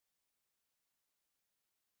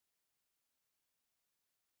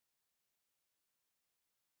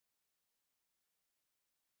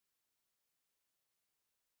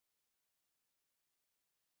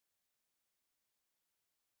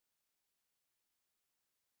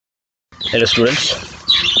Hello students.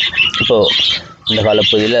 இப்போது இந்த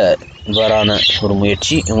காலப்பகுதியில் இவ்வாறான ஒரு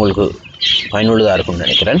முயற்சி உங்களுக்கு பயனுள்ளதாக இருக்கும்னு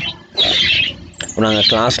நினைக்கிறேன். இப்போ நாங்கள்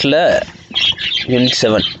கிளாஸில் யூனிட்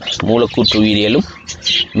 7 மூலக்கூற்று உயிரியலும்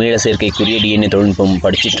மீள சேர்க்கைக்குரிய டிஎன்ஏ தொழில்நுட்பம்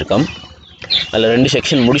படிச்சிட்ருக்கோம். அதில் 2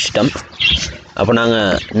 செக்ஷன் முடிச்சிட்டோம். அப்போ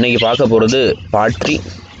நாங்கள் இன்றைக்கி பார்க்க போகிறது பார்ட் 3.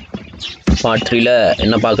 பார்ட் 3ல்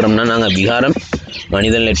என்ன பார்க்குறோம்னா, நாங்கள் விகாரம்,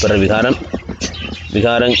 மனிதனில் ஏற்படுற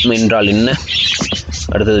விகாரம் என்றால் என்ன,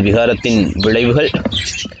 அடுத்தது விகாரத்தின் விளைவுகள்,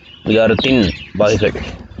 விகாரத்தின் வகைகள்,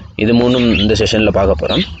 இது மூணும் இந்த செஷனில் பார்க்க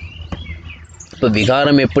போகிறோம். இப்போ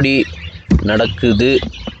விகாரம் எப்படி நடக்குது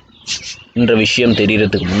என்ற விஷயம்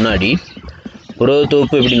தெரிகிறதுக்கு முன்னாடி புரத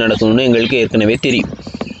தொகுப்பு எப்படி நடக்கணும்னு எங்களுக்கு ஏற்கனவே தெரியும்.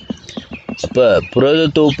 அப்போ புரத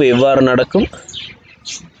தொகுப்பு எவ்வாறு நடக்கும்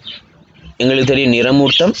எங்களுக்கு தெரியும்.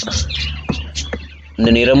 நிறமூர்த்தம்,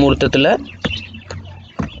 இந்த நிறமூர்த்தத்தில்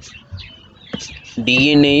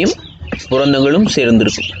டிஎன்ஏயும் புரதங்களும்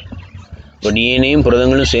சேர்ந்துருக்கும். இப்போ டிஎன்ஏயும்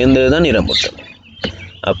புரதங்களும் சேர்ந்தது தான் நிறமூர்த்தம்.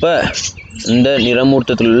 அப்போ இந்த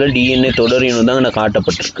நிறமூர்த்தத்தில் உள்ள டிஎன்ஏ தொடரினு தான் எனக்கு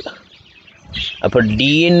காட்டப்பட்டிருக்கு. அப்போ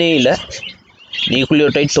டிஎன்ஏயில்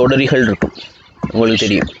நியூக்ளியோடைட் தொடரிகள் இருக்கும். உங்களுக்கு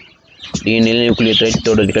தெரியும், டிஎன்ஏயில் நியூக்ளியோடைட்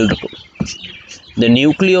தொடரிகள் இருக்கும். இந்த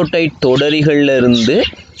நியூக்ளியோடைட் தொடரிகளில் இருந்து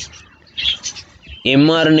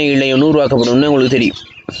எம்ஆர்என்ஏ இழையொன்று உருவாக்கப்படும்னு உங்களுக்கு தெரியும்.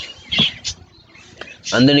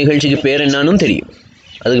 அந்த நிகழ்ச்சிக்கு பேர் என்னன்னு தெரியும்.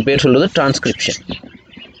 அதுக்கு பேர் சொல்கிறது டிரான்ஸ்கிரிப்ஷன்.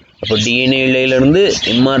 அப்போ டிஎன்ஏ இழையிலேருந்து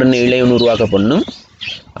எம்ஆர்என்ஏ இழையொன்று உருவாக்கப்படணும்,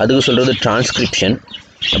 அதுக்கு சொல்கிறது டிரான்ஸ்கிரிப்ஷன்.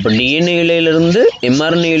 அப்போ டிஎன்ஏ இழையிலேருந்து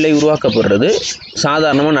எம்ஆர்என்ஏ இழை உருவாக்கப்படுறது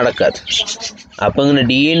சாதாரணமாக நடக்காது. அப்போங்க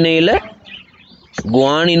டிஎன்ஏயில்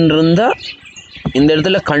குவானின் இருந்தால் இந்த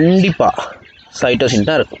இடத்துல கண்டிப்பாக சைட்டோசின்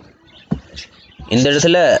தான் இருக்கும். இந்த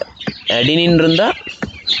இடத்துல அடினின் இருந்தால்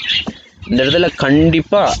இந்த இடத்துல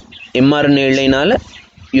கண்டிப்பாக எம்ஆர்என்ஏ இழையினால்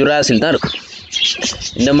யுராசில் தான் இருக்கும்.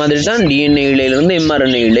 இந்த மாதிரி தான் டிஎன்ஏ இழையிலிருந்து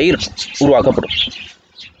எம்ஆர்என்ஏ இழை உருவாக்கப்படும்.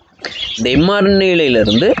 இந்த எம்ஆர்என்ஏ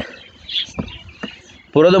இழையிலிருந்து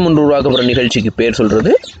புரதம் ஒன்று உருவாக்கப்படுற நிகழ்ச்சிக்கு பேர்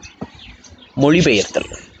சொல்கிறது மொழிபெயர்த்தல்.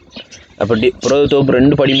 அப்போ புரத தொகுப்பு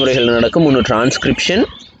 2 படிமுறைகள் நடக்கும். ஒன்று டிரான்ஸ்கிரிப்ஷன்,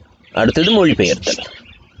 அடுத்தது மொழிபெயர்த்தல்.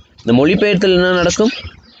 இந்த மொழிபெயர்த்தல் என்ன நடக்கும்?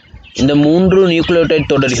 இந்த 3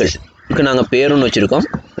 நியூக்ளியோடைட் தொடர்களுக்கு நாங்கள் பேர் ஒன்று வச்சுருக்கோம்.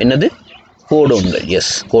 என்னது? கோடோன்கள்.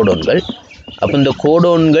 எஸ், கோடோன்கள். அப்போ இந்த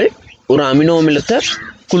கோடோன்கள் ஒரு அமினோ அமிலத்தை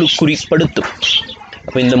குறிப்படுத்தும்.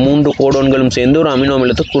 அப்போ இந்த 3 கோடோன்களும் சேர்ந்து ஒரு அமினோ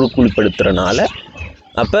அமிலத்தை குறிப்படுத்துறதுனால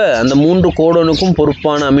அப்போ அந்த 3 கோடோனுக்கும்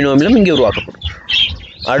பொறுப்பான அமினோ அமிலம் இங்கே உருவாக்கப்படும்.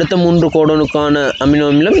 அடுத்த 3 கோடோனுக்கான அமினோ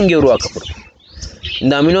அமிலம் இங்கே உருவாக்கப்படும்.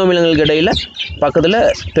 இந்த அமினோ அமிலங்களுக்கு இடையில் பக்கத்தில்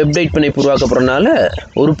பெப்டைட் பிணைப்பு உருவாக்கப்படுறதுனால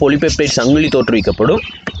ஒரு பொலிபெப்டைட் சங்கிலி தோற்றுவிக்கப்படும்.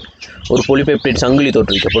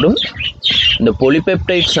 இந்த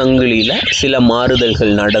பொலிபெப்டைட் சங்கிலியில் சில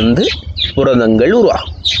மாறுதல்கள் நடந்து புரதங்கள்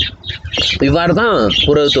உருவாகும். இவ்வாறு தான்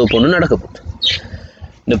புரத தொகுப்பு ஒன்று நடக்க போகுது.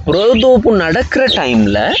 இந்த புரத தொகுப்பு நடக்கிற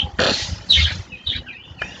டைமில்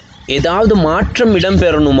ஏதாவது மாற்றம்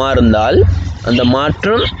இடம்பெறணுமா இருந்தால் அந்த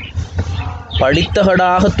மாற்றம்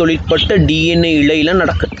படித்தகடாக தொழிற்பட்ட டிஎன்ஏ இழையில்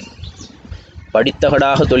நடக்குது. அந்த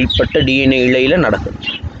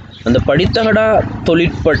படித்தகடா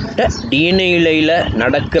தொழிற்பட்ட டிஎன்ஏ இழையில்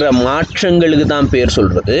நடக்கிற மாற்றங்களுக்கு தான் பேர்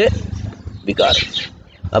சொல்கிறது விகாரம்.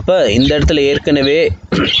 அப்போ இந்த இடத்துல ஏற்கனவே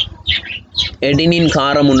எடினின்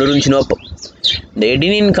காரம் ஒன்று இருந்துச்சுன்னு வைப்போம். இந்த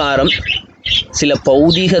எடினின் காரம் சில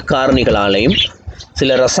பௌதீக காரணிகளாலையும் சில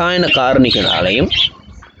ரசாயன காரணிகளாலையும்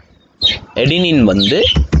எடினின்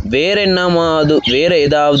வேற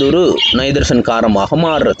ஏதாவது ஒரு நைட்ரசன் காரமாக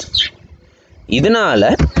மாறுறது. இதனால்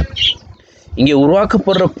இங்கே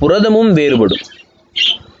உருவாக்கப்படுற புரதமும் வேறுபடும்.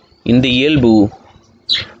 இந்த இயல்பு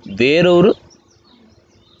வேறொரு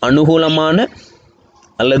அனுகூலமான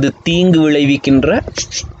அல்லது தீங்கு விளைவிக்கின்ற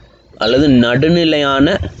அல்லது நடுநிலையான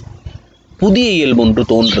புதிய இயல்பு ஒன்று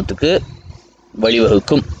தோன்றதுக்கு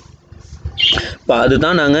வழிவகுக்கும். இப்போ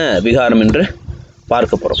அதுதான் நாங்கள் விகாரம் என்று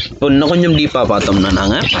பார்க்க போகிறோம். இப்போ இன்னும் கொஞ்சம் டீப்பாக பார்த்தோம்னா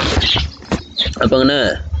நாங்கள் அப்போங்கன்னா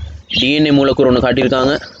டிஎன்ஏ மூலக்கூறு ஒன்று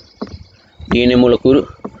காட்டியிருக்காங்க. டிஎன்ஏ மூலக்கூறு,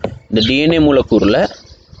 இந்த டிஎன்ஏ மூலக்கூறில்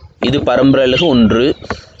இது பரம்பரை அலகு 1,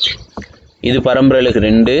 இது பரம்பரை அலகு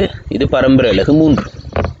 2, இது பரம்பரை அலகு 3.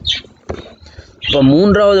 இப்போ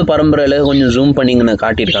 3வது பரம்பரை அலகு கொஞ்சம் ஜூம் பண்ணிங்கன்னு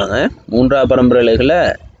காட்டியிருக்காங்க. 3வது பரம்பரை அலகில்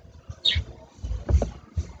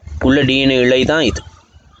உள்ள டிஎன்ஏ இழை தான் இது.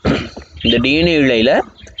 இந்த டிஎன்ஏ இழையில்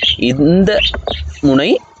இந்த முனை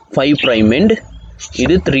 5' எண்ட்,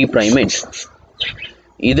 இது 3' எண்ட்.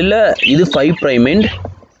 இதில் இது 5' எண்ட்,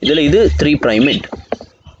 இதில் இது 3' எண்ட்.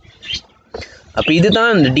 அப்போ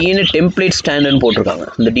இதுதான் இந்த டிஎன்ஏ டெம்ப்ளேட் ஸ்டாண்டுன்னு போட்டிருக்காங்க.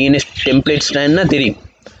 இந்த டிஎன்ஏ டெம்ப்ளேட் ஸ்டாண்ட்னா தெரியும்,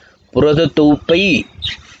 புரத தொகுப்பை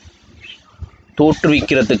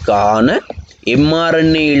தோற்றுவிக்கிறதுக்கான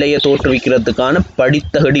எம்ஆர்என்ஏ இழையை தோற்றுவிக்கிறதுக்கான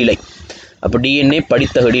படித்தகடு இலை. அப்போ டிஎன்ஏ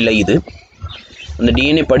படித்தகடு இழை இது. அந்த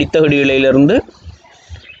டிஎன்ஏ படித்தகடு இழையிலிருந்து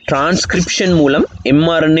டிரான்ஸ்கிரிப்ஷன் மூலம்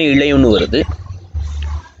எம்ஆர்என்ஏ இழை ஒன்று வருது.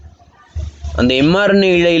 அந்த எம்ஆர்என்ஏ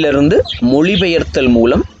இழையிலிருந்து மொழிபெயர்த்தல்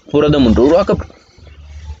மூலம் புரதம் ஒன்று உருவாக்கப்படும்.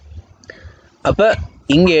 அப்போ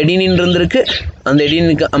இங்கே எடினின் இருந்திருக்கு, அந்த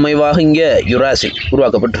எடினுக்கு அமைவாக இங்கே யுராசில்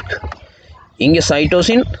உருவாக்கப்பட்டிருக்கு. இங்கே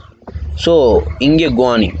சைட்டோசின், ஸோ இங்கே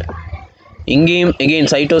குவானின், இங்கேயும் எகெயின்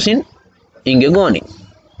சைட்டோசின், இங்கே குவானின்.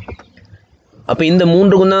 அப்போ இந்த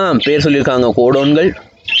மூன்றுக்கும் தான் பேர் சொல்லியிருக்காங்க, கோடோன்கள்,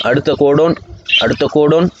 அடுத்த கோடோன், அடுத்த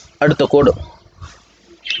கோடோன், அடுத்த கோடோன்.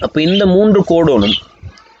 அப்போ இந்த மூன்று கோடோனும்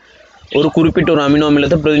ஒரு குறிப்பிட்ட ஒரு அமினோ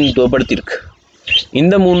அமிலத்தை பிரதிநிதித்துவப்படுத்தியிருக்கு.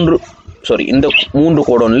 இந்த மூன்று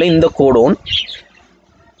கோடோனில் இந்த கோடோன்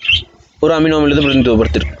ஒரு அமினோ அமிலத்தை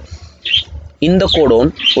பிரதிநிதித்துவப்படுத்தியிருக்கு, இந்த கோடோன்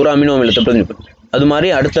ஒரு அமினோ அமிலத்தை பிரதிநிதிப்படுத்தி, அது மாதிரி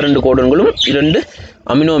அடுத்த 2 கோடோன்களும் 2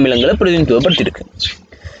 அமினோ அமிலங்களை பிரதிநிதித்துவப்படுத்தியிருக்கு.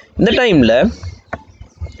 இந்த டைமில்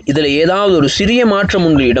இதில் ஏதாவது ஒரு சிறிய மாற்றம்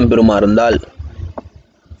ஒன்று இடம்பெறுமா இருந்தால்,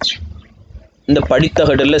 இந்த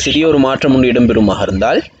படித்தகடில் சிறிய ஒரு மாற்றம் ஒன்று இடம்பெறுமாக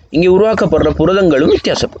இருந்தால் இங்கே உருவாக்கப்படுற புரதங்களும்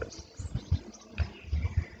வித்தியாசப்படும்.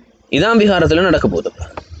 இதான் விகாரத்தில் நடக்க போகுது.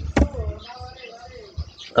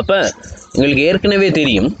 அப்போ எங்களுக்கு ஏற்கனவே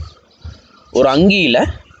தெரியும், ஒரு அங்கியில்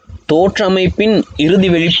தோற்ற அமைப்பின் இறுதி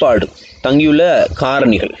வெளிப்பாடு தங்கியுள்ள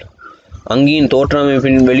காரணிகள், அங்கியின் தோற்ற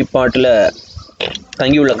அமைப்பின் வெளிப்பாட்டில்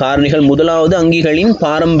தங்கியுள்ள காரணிகள், முதலாவது அங்கிகளின்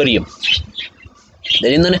பாரம்பரியம்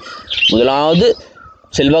தெரிந்தானே. முதலாவது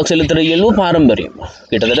செல்வாக்கு செலுத்துகிற இயல்பு பாரம்பரியம்.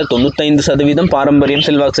 கிட்டத்தட்ட 95% பாரம்பரியம்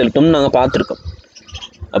செல்வாக்கு செலுத்தும்னு நாங்கள் பார்த்துருக்கோம்.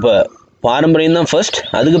 அப்போ பாரம்பரியம் தான் ஃபர்ஸ்ட்,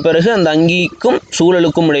 அதுக்கு பிறகு அந்த அங்கிக்கும்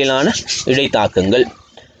சூழலுக்கும் இடையிலான இடைத்தாக்கங்கள்.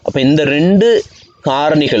 அப்போ இந்த 2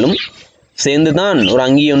 காரணிகளும் சேர்ந்து தான் ஒரு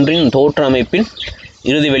அங்கி ஒன்றின் தோற்ற அமைப்பின்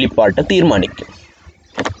இறுதி வெளிப்பாட்டை தீர்மானிக்கும்.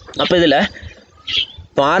 அப்போ இதில்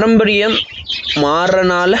பாரம்பரியம்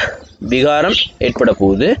மாறுறனால விகாரம் ஏற்பட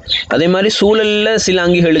போகுது, அதே மாதிரி சூழலில் சில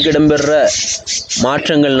அங்கிகளுக்கு இடம்பெறுற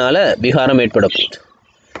மாற்றங்கள்னால விகாரம் ஏற்பட போகுது.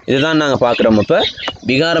 இதுதான் நாங்கள் பார்க்குறோம். அப்போ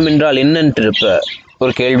விகாரம் என்றால் என்னன்ட்டு இப்போ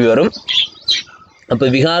ஒரு கேள்வி வரும். அப்போ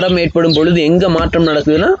விகாரம் ஏற்படும் பொழுது எங்கே மாற்றம்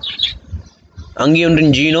நடக்குதுன்னா, அங்கி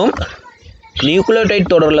ஒன்றின் ஜீனோம்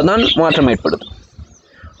நியூக்ளியோடைட் தொடரில் தான் மாற்றம் ஏற்படுது.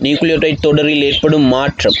 நியூக்ளியோடைட் தொடரில் ஏற்படும்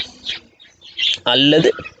மாற்றம் அல்லது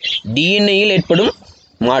டிஎன்ஏயில் ஏற்படும்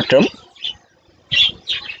மாற்றம்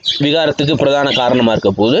விகாரத்துக்கு பிரதான காரணமாக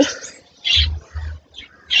இருக்க போது.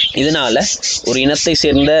 இதனால் ஒரு இனத்தை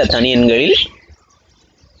சேர்ந்த தனியன்களில்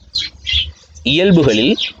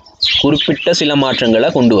இயல்புகளில் குறிப்பிட்ட சில மாற்றங்களை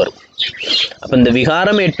கொண்டு வரும். அப்போ இந்த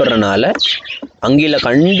விகாரம் ஏற்படுறதுனால அங்கில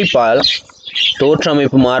கண்டிப்பாக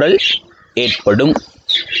தோற்றமைப்பு மாறல் ஏற்படும்.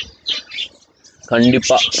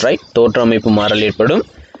 கண்டிப்பாக ரைட், தோற்றமைப்பு மாறல் ஏற்படும்.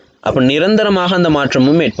 அப்போ நிரந்தரமாக அந்த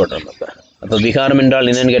மாற்றமும் ஏற்படும். அப்போ விகாரம் என்றால்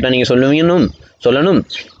என்னன்னு கேட்டால் நீங்கள் சொல்லணும்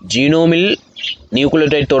ஜீனோமில்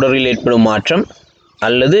நியூக்ளியோடைட் தொடரில் ஏற்படும் மாற்றம்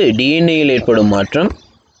அல்லது டிஎன்ஏயில் ஏற்படும் மாற்றம்,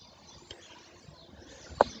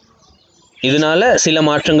 இதனால சில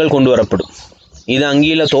மாற்றங்கள் கொண்டு வரப்படும். இது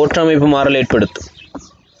அங்கியில் தோற்றமைப்பு மாறல் ஏற்படுத்தும்.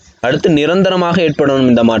 அடுத்து நிரந்தரமாக ஏற்படும்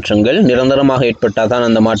இந்த மாற்றங்கள். நிரந்தரமாக ஏற்பட்டால் தான்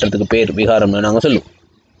அந்த மாற்றத்துக்கு பேர் விகாரம்னு நாங்கள் சொல்லுவோம்.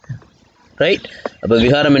 ரைட். அப்போ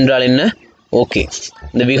விகாரம் என்றால் என்ன? ஓகே,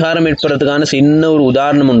 இந்த விகாரம் ஏற்படுறதுக்கான சின்ன ஒரு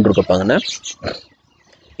உதாரணம் ஒன்று இருப்பாங்கன்னா,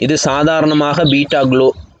 இது சாதாரணமாக பீட்டா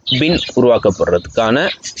குளோபின் உருவாக்கப்படுறதுக்கான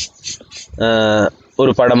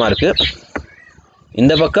ஒரு படமாக இருக்குது.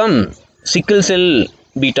 இந்த பக்கம் சிக்கிள் செல்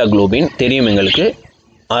பீட்டா குளோபின் தெரியும் எங்களுக்கு,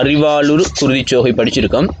 அறிவாளுரு குருதிச்சோகை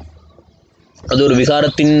படிச்சிருக்கோம். அது ஒரு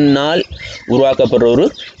விகாரத்தினால் உருவாக்கப்படுற ஒரு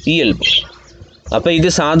இயல்பு. அப்போ இது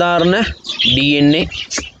சாதாரண டிஎன்ஏ,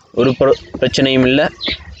 ஒரு பிரச்சனையும் இல்லை,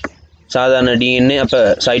 சாதாரண டிஎன்ஏ. அப்போ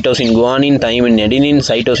cytosine guanine, thymine எடினின்,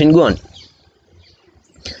 cytosine guanine.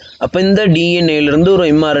 அப்போ இந்த டிஎன்ஏலிருந்து ஒரு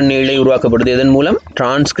எம்ஆர்என்ஏ இழை உருவாக்கப்படுது. எதன் மூலம்?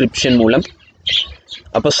 டிரான்ஸ்கிரிப்ஷன் மூலம்.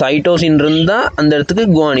 அப்போ சைட்டோசின் இருந்தால் அந்த இடத்துக்கு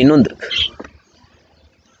குவானின் வந்திருக்கு,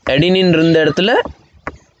 எடினின் இருந்த இடத்துல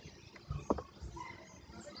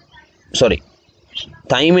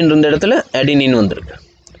தைமின் இருந்த இடத்துல எடினின் வந்திருக்கு.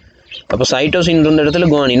 அப்போ சைட்டோசின் இருந்த இடத்துல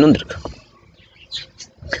குவானின் வந்திருக்கு.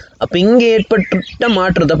 அப்போ இங்கே ஏற்பட்ட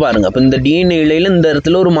மாற்றத்தை பாருங்கள். அப்போ இந்த டிஎன்ஏ இழையில் இந்த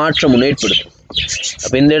இடத்துல ஒரு மாற்றம் ஒன்று ஏற்படுது.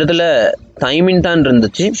 அப்போ இந்த இடத்துல தைமின் தான்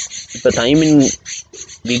இருந்துச்சு, இப்போ தைமின்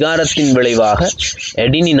விகாரத்தின் விளைவாக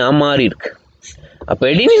எடினினா மாறி இருக்கு. அப்போ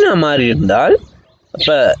எடினினா மாறி இருந்தால்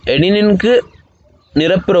அப்போ எடினினுக்கு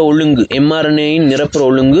நிரப்புற ஒழுங்கு, எம்ஆர்என்ஏயின் நிரப்புற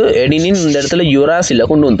ஒழுங்கு எடினின் இந்த இடத்துல யுராசில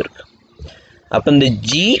கொண்டு வந்திருக்கு. அப்போ இந்த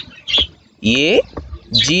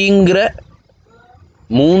ஜிங்கிற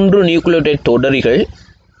 3 நியூக்ளியோடைட் தொடரிகள்,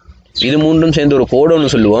 இது மூன்றும் சேர்ந்து ஒரு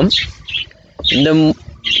கோடோன்னு சொல்லுவோம். இந்த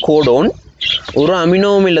கோடோன் ஒரு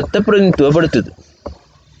அமினோ அமிலத்தை பிரதிநிதித்துவப்படுத்துது.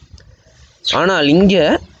 ஆனால் இங்கே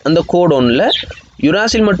அந்த கோடோனில்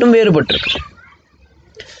யுராசில் மட்டும் வேறுபட்டிருக்கு.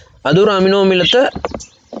 அது ஒரு அமினோ அமிலத்தை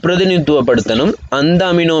பிரதிநிதித்துவப்படுத்தணும். அந்த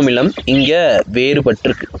அமினோ அமிலம் இங்கே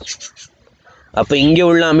வேறுபட்டிருக்கு. அப்போ இங்கே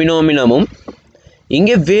உள்ள அமினோ அமிலமும்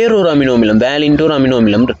இங்கே வேறொரு அமினோ அமிலம் வேலின்ட்டு ஒரு அமினோ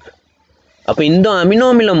அமிலம் இருக்கு. அப்போ இந்த அமினோ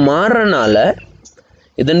அமிலம் மாறுறனால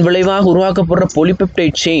இதன் விளைவாக உருவாக்கப்படுற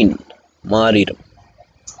பாலிபெப்டைட் செயின் மாறிடும்.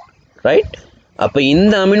 ரைட்? அப்போ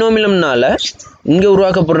இந்த அமினோ அமிலம்னால இங்கே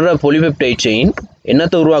உருவாக்கப்படுற பாலிபெப்டைட் செயின்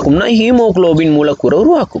என்னத்தை உருவாக்கும்னா ஹீமோகுளோபின் மூலக்கூறை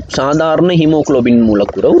உருவாக்கும். சாதாரண ஹீமோகுளோபின்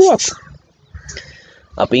மூலக்கூறை உருவாக்கும்.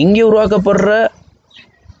 அப்போ இங்கே உருவாக்கப்படுற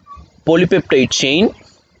பாலிபெப்டைட் செயின்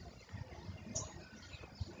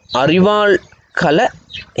அறிவால் கல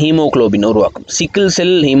ஹீமோகுளோபின் உருவாக்கும். சிக்கிள்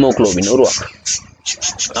செல் ஹீமோகுளோபின் உருவாக்கும்.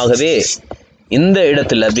 ஆகவே இந்த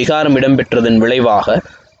இடத்துல விகாரம் இடம்பெற்றதன் விளைவாக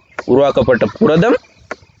உருவாக்கப்பட்ட புரதம்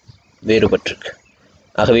வேறுபட்டிருக்கு.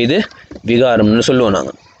 ஆகவே இது விகாரம்னு சொல்லுவோம்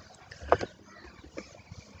நாங்கள்.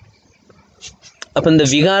 அப்போ இந்த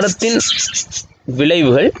விகாரத்தின்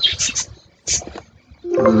விளைவுகள்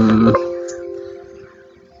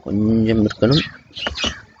கொஞ்சம் இருக்கணும்.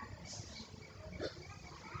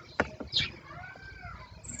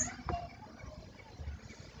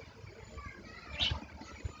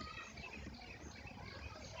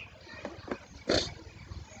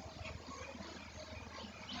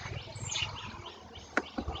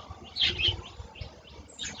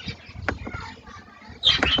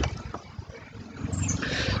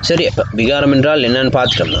 சரி, அப்போ விகாரம் என்றால் என்னன்னு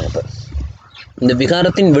பார்த்துட்டோம் நாங்கள். இப்போ இந்த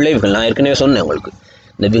விகாரத்தின் விளைவுகள் நான் ஏற்கனவே சொன்னேன் உங்களுக்கு.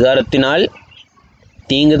 இந்த விகாரத்தினால்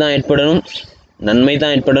தீங்கு தான் ஏற்படணும், நன்மை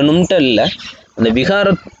தான் ஏற்படணும்ட்டு இல்லை. அந்த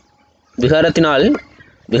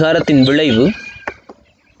விகாரத்தின் விளைவு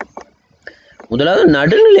முதலாவது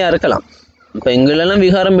நடுநிலையாக இருக்கலாம். இப்போ எங்களெல்லாம்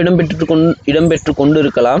விகாரம் இடம்பெற்று கொண்டு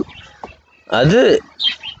இருக்கலாம். அது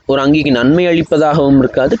ஒரு அங்கிக்கு நன்மை அளிப்பதாகவும்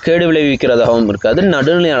இருக்காது, கேடு விளைவிக்கிறதாகவும் இருக்காது,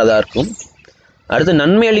 நடுநிலையானதாக இருக்கும். அடுத்து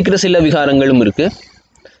நன்மை அளிக்கிற சில விகாரங்களும் இருக்குது.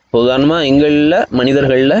 உதாரணமாக எங்களில்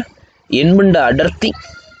மனிதர்களில் எண்பண்ட அடர்த்தி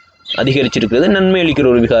அதிகரிச்சிருக்கிறது நன்மை அளிக்கிற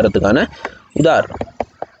ஒரு விகாரத்துக்கான உதாரணம்.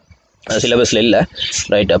 அது சிலபஸில் இல்லை.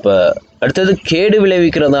 ரைட்? அப்போ அடுத்தது கேடு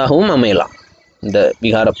விளைவிக்கிறதாகவும் அமையலாம் இந்த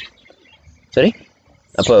விகாரம். சரி,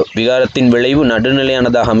 அப்போ விகாரத்தின் விளைவு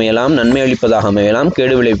நடுநிலையானதாக அமையலாம், நன்மை அளிப்பதாக அமையலாம்,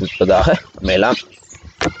 கேடு விளைவிப்பதாக அமையலாம்.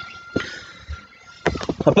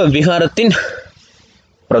 அப்போ விகாரத்தின்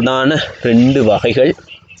பிரதான 2 வகைகள்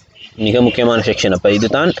மிக முக்கியமான செக்ஷன். அப்போ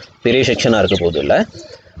இதுதான் பெரிய செக்ஷனாக இருக்க போது இல்லை.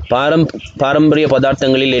 பாரம்பரிய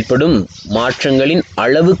பதார்த்தங்களில் ஏற்படும் மாற்றங்களின்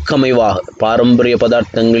அளவுக்கமைவாக பாரம்பரிய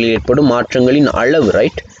பதார்த்தங்களில் ஏற்படும் மாற்றங்களின் அளவு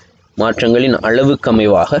ரைட் மாற்றங்களின்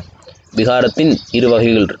அளவுக்கமைவாக விகாரத்தின் 2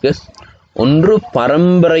 வகைகள் இருக்குது. ஒன்று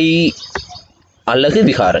பரம்பரை அலகு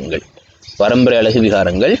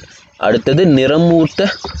விகாரங்கள், அடுத்தது நிறமூர்த்த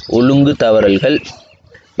ஒழுங்கு தவறல்கள்.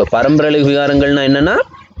 இப்போ பரம்பரை அலகு விகாரங்கள்னா என்னென்னா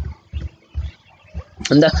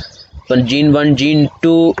அந்த இப்போ ஜீன் 1 ஜீன்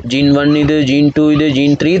 2 ஜீன் 1 இது ஜீன் 2 இது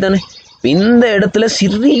ஜீன் 3 தானே. இந்த இடத்துல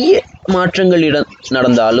சிறிய மாற்றங்கள்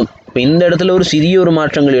நடந்தாலும் இப்போ இந்த இடத்துல ஒரு சிறிய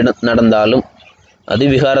மாற்றங்கள் நடந்தாலும் அது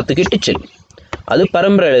விகாரத்துக்கு இட்டு செல்லும். அது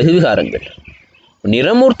பரம்பரை அலகு விகாரங்கள்.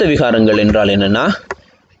 நிறமூர்த்த விகாரங்கள் என்றால் என்னென்னா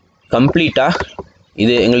கம்ப்ளீட்டாக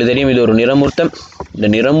இது எங்களுக்கு தெரியும். இது ஒரு நிறமூர்த்தம். இந்த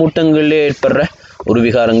நிறமூர்த்தங்களில் ஏற்படுற ஒரு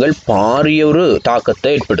விகாரங்கள் பாரிய ஒரு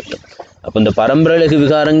தாக்கத்தை ஏற்படுத்தும். அப்போ இந்த பரம்பரை அலகு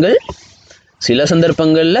விகாரங்கள் சில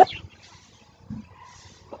சந்தர்ப்பங்களில்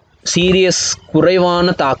சீரியஸ்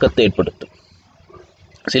குறைவான தாக்கத்தை ஏற்படுத்தும்.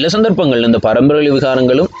 சில சந்தர்ப்பங்கள் இந்த பரம்பரை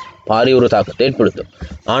விகாரங்களும் பாரிய ஒரு தாக்கத்தை ஏற்படுத்தும்.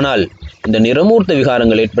 ஆனால் இந்த நிறமூர்த்த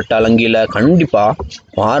விகாரங்கள் ஏற்பட்டால் அங்கில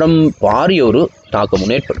கண்டிப்பாக பாரிய ஒரு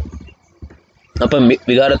தாக்கமும் ஏற்படும். அப்போ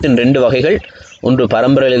விகாரத்தின் 2 வகைகள், ஒன்று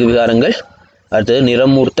பரம்பரை அலகு விகாரங்கள், அடுத்தது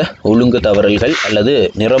நிறமூர்த்த ஒழுங்கு தவறல்கள் அல்லது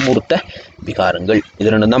நிறமூர்த்த விகாரங்கள். இது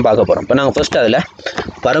 2 தான் பார்க்க போகிறோம். இப்போ நாங்கள் ஃபர்ஸ்ட் அதில்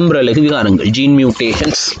பரம்பரை அலகு விகாரங்கள் ஜீன்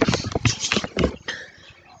மியூட்டேஷன்ஸ்.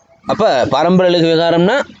 அப்போ பரம்பரை அலகு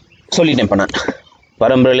விகாரம்னா சொல்லிட்டேன். இப்போ நான்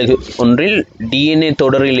பரம்பரை அலகு ஒன்றில் டிஎன்ஏ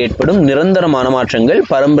தொடரில் ஏற்படும் நிரந்தரமான மாற்றங்கள்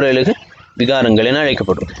பரம்பரை அலகு விகாரங்கள் என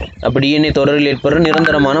அழைக்கப்படும். அப்போ டிஎன்ஏ தொடரில் ஏற்படுற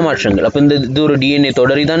நிரந்தரமான மாற்றங்கள். அப்போ இது ஒரு டிஎன்ஏ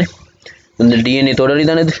தொடரி தானே. இந்த டிஎன்ஏ தொடரி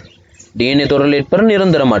தானே இது. டிஎன்ஏ தொடரில் ஏற்படுற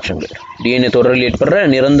நிரந்தர மாற்றங்கள். டிஎன்ஏ தொடரில் ஏற்படுற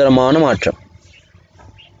நிரந்தரமான மாற்றம்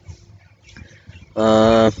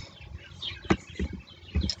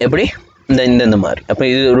எப்படி இந்த மாதிரி. அப்போ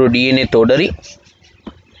இது ஒரு டிஎன்ஏ தொடரி,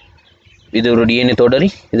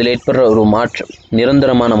 இதில் ஏற்படுற ஒரு மாற்றம்,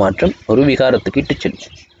 நிரந்தரமான மாற்றம் ஒரு விகாரத்துக்கு இட்டு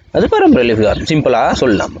செல்லும். அது பரம்பரை அலகு விகாரம். சிம்பிளாக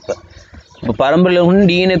சொல்லலாம். இப்போ பரம்பரை அலகு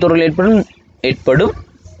டிஎன்ஏ தொடரில் ஏற்படும்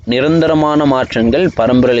நிரந்தரமான மாற்றங்கள்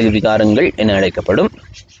பரம்பரை அலகு விகாரங்கள் என அழைக்கப்படும்.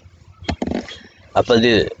 அப்போ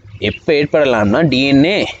அது எப்போ ஏற்படலாம்னா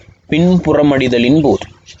டிஎன்ஏ பின்புறமடிதலின் போது.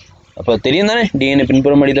 அப்போ தெரியும் தானே டிஎன்ஏ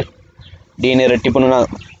பின்புறமடிதல். டிஎன்ஏ ரெட்டிப்புனா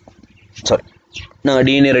நாங்கள்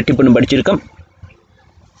டிஎன்ஏ ரெட்டிப்புன்னு படிச்சிருக்கோம்.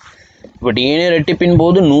 இப்போ டிஎன்ஏ ரெட்டிப்பின்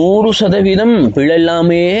போது 100% பிழை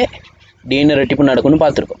இல்லாமே டிஎன்ஏ ரெட்டிப்பு நடக்கும்னு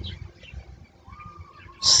பார்த்துருக்கோம்.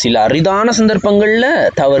 சில அரிதான சந்தர்ப்பங்களில்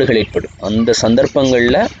தவறுகள் ஏற்படும். அந்த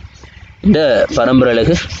சந்தர்ப்பங்களில் இந்த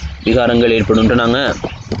பரம்பரலகு விகாரங்கள் ஏற்படும்ட்டு நாங்கள்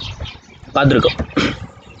பார்த்துருக்கோம்.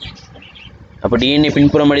 அப்போ டிஎன்ஏ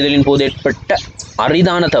பின்புறம் அடைதலின் போது ஏற்பட்ட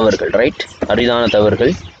அரிதான தவறுகள், ரைட், அரிதான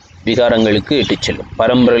தவறுகள் விகாரங்களுக்கு இட்டுச் செல்லும்,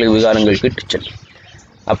 பரம்பரலகு விகாரங்களுக்கு இட்டுச் செல்லும்.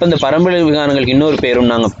 அப்போ இந்த பரம்பரலகு விகாரங்களுக்கு இன்னொரு பேரும்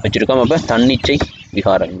நாங்கள் வச்சுருக்கோம். அப்போ தன்னிச்சை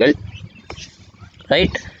விகாரங்கள்,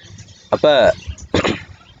 ரைட். அப்போ